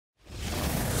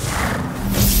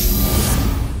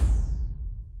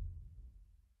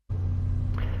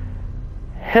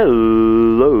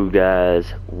Hello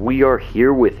guys, we are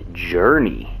here with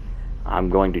Journey. I'm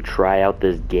going to try out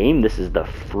this game. This is the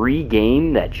free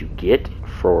game that you get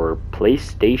for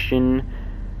PlayStation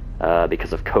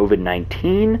because of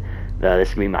COVID-19. This is going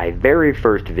to be my very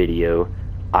first video.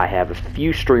 I have a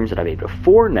few streams that I made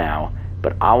before now,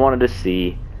 but I wanted to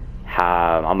see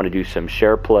how I'm going to do some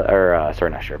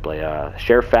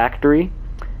SHAREfactory,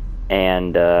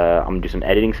 and I'm going to do some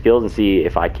editing skills and see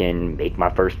if I can make my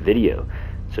first video.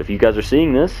 So if you guys are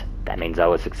seeing this, that means I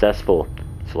was successful.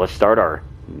 So let's start our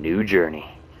new journey.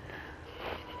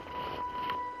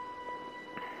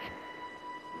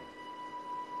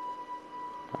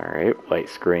 Alright, white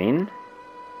screen.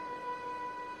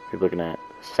 We're looking at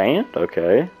sand?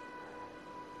 Okay.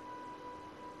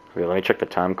 Okay, let me check the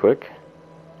time quick.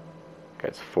 Okay,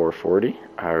 it's 4:40.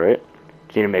 Alright.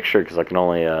 Just need to make sure because I can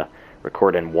only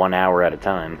record in 1 hour at a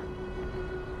time.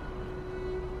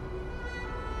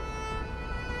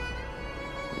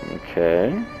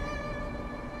 Okay.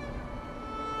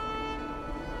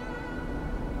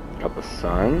 Got the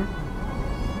sun.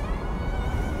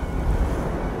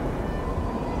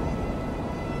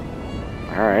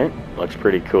 Alright, looks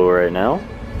pretty cool right now.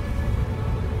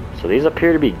 So these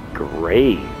appear to be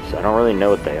graves. I don't really know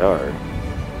what they are.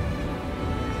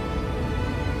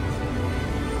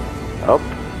 Oh,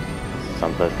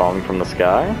 something falling from the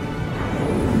sky.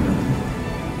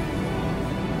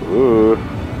 Ooh.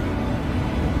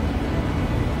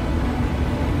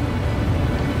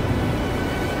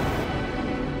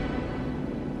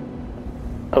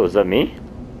 Oh, is that me?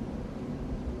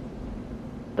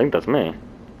 I think that's me.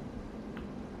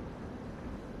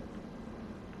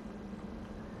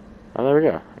 Oh, there we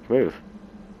go. I can move.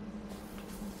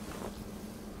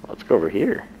 Let's go over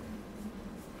here.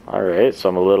 Alright, so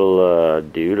I'm a little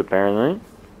dude apparently.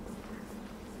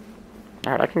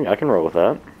 Alright, I can roll with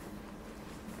that.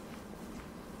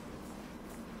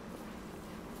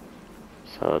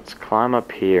 So let's climb up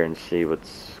here and see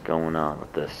what's going on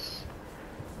with this.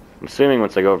 I'm assuming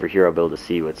once I go over here I'll be able to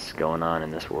see what's going on in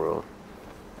this world.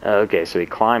 Okay, so he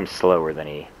climbs slower than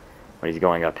when he's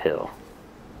going uphill.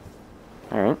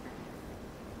 Alright.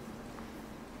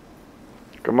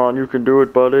 Come on, you can do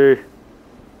it, buddy.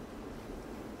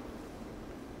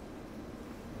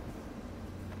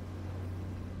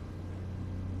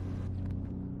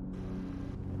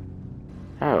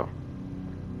 Oh.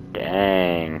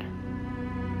 Dang.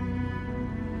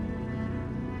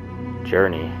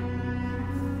 Journey.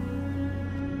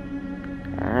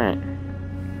 Alright.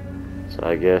 So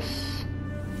I guess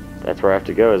that's where I have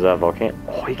to go, is that volcano.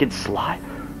 Oh, he can slide?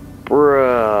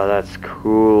 Bruh, that's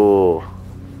cool.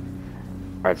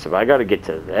 Alright, so I gotta get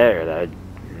to there, that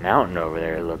mountain over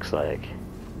there it looks like.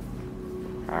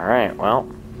 Alright, well,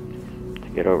 to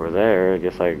get over there, I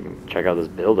guess I can check out this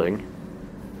building.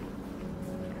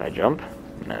 Can I jump?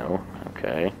 No.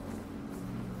 Okay.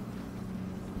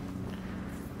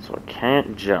 So I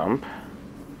can't jump.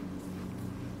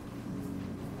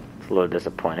 It's a little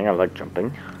disappointing. I like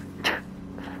jumping.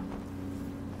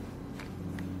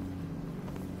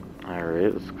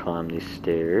 Alright, let's climb these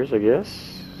stairs, I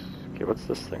guess. Okay, what's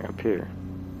this thing up here?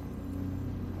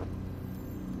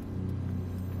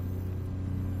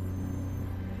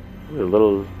 Ooh,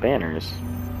 little banners.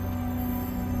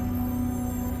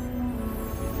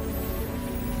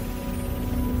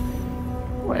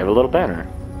 Oh, I have a little banner.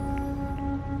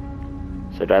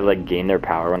 So did I like gain their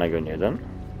power when I go near them?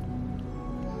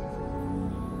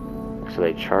 So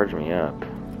they charge me up.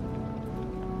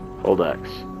 Hold X.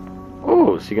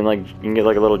 Oh, so you can get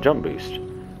like a little jump boost.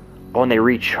 Oh, and they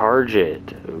recharge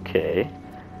it. Okay.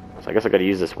 So I guess I gotta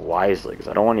use this wisely because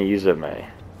I don't want to use my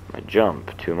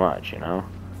jump too much, you know.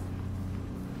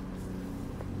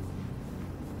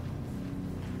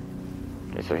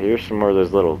 Okay, so here's some more of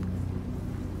those little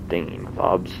thingy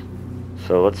bobs.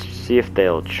 So let's see if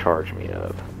they'll charge me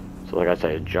up. So like I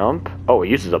said, jump. Oh, it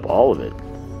uses up all of it.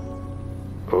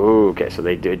 Ooh, okay, so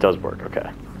it does work. Okay.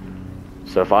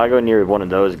 So if I go near one of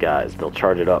those guys, they'll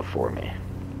charge it up for me.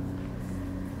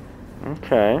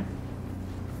 Okay.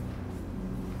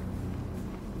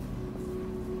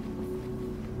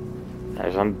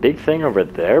 There's a big thing over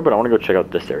there, but I want to go check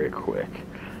out this area quick.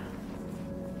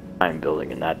 I'm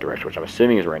building in that direction, which I'm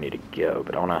assuming is where I need to go,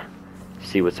 but I want to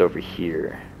see what's over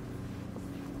here.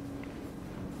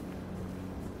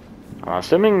 I'm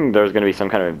assuming there's going to be some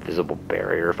kind of invisible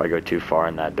barrier if I go too far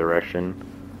in that direction.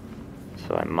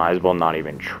 So I might as well not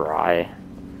even try.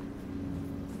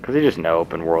 Because you just know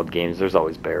open world games, there's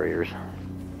always barriers.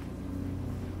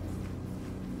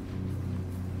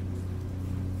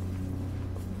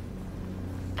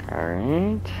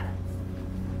 Alright.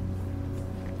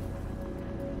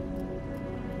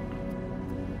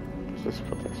 this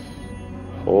for this?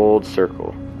 Hold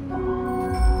circle.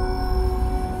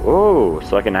 Oh,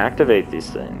 so I can activate these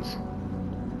things.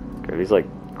 Okay, are these like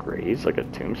graves, like a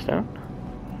tombstone?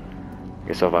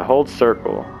 Okay, so if I hold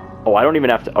circle... Oh, I don't even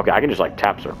have to... Okay, I can just like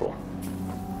tap circle.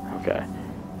 Okay.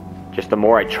 Just the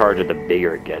more I charge it, the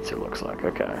bigger it gets, it looks like.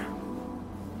 Okay.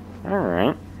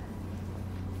 Alright.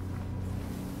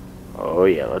 Oh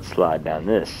yeah, let's slide down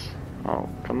this. Oh,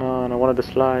 come on, I wanted to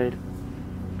slide.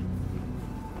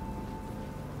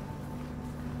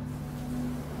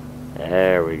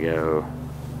 There we go.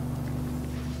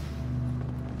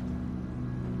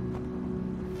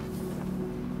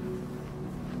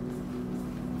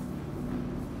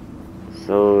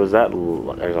 So is that...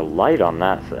 There's a light on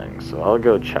that thing, so I'll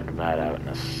go check that out in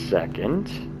a second.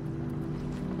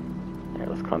 Here,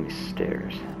 let's climb these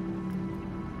stairs.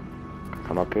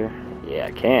 Come up here? Yeah,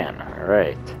 I can.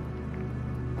 Alright.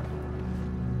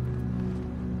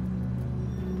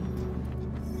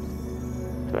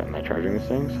 So am I charging these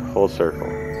things? Hold circle.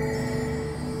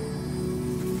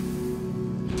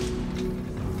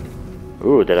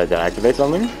 Ooh, did I activate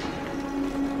something?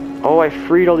 Oh, I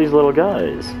freed all these little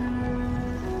guys.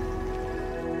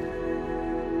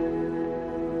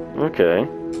 Okay.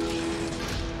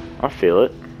 I feel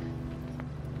it.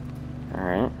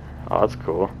 Alright. Oh, that's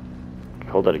cool.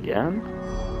 Hold it again?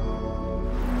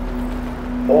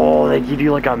 Oh, they give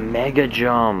you like a mega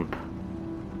jump.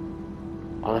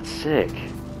 Oh, that's sick.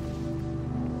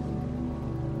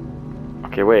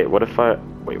 Okay, wait, what if I...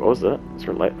 Wait, what was that? Is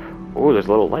there light? Oh, there's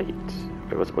little lights.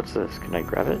 Wait, what's this? Can I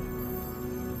grab it?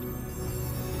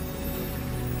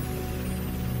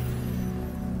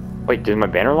 Wait, is my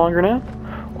banner longer now?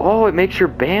 Oh, it makes your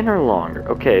banner longer.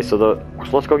 Okay, so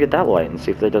let's go get that light and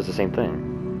see if that does the same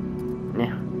thing.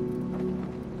 Yeah.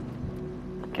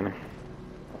 Come in.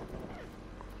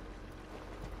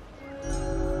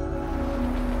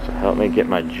 So help me get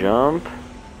my jump.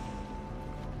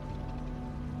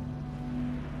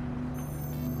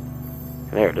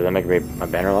 There, does that make my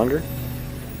banner longer?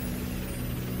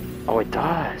 Oh, it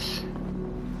does.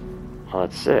 Oh,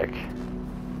 that's sick.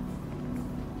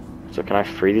 So can I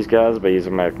free these guys by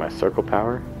using my circle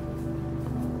power?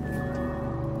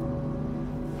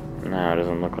 No, it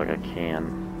doesn't look like I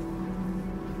can.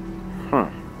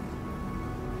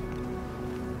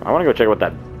 I want to go check what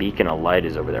that beacon of light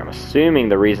is over there. I'm assuming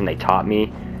the reason they taught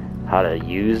me how to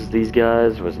use these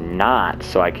guys was not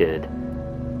so I could...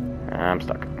 I'm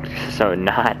stuck. So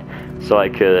not so I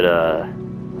could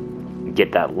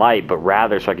get that light, but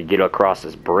rather so I could get across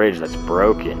this bridge that's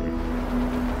broken.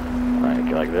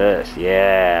 Like this.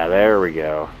 Yeah, there we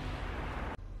go.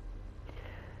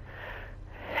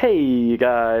 Hey you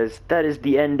guys, that is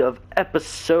the end of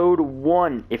episode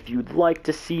 1. If you'd like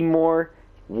to see more,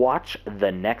 watch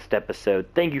the next episode.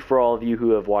 Thank you for all of you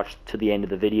who have watched to the end of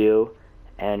the video.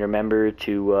 And remember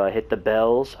to hit the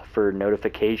bells for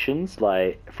notifications,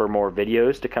 for more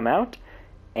videos to come out.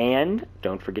 And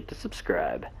don't forget to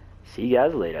subscribe. See you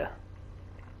guys later.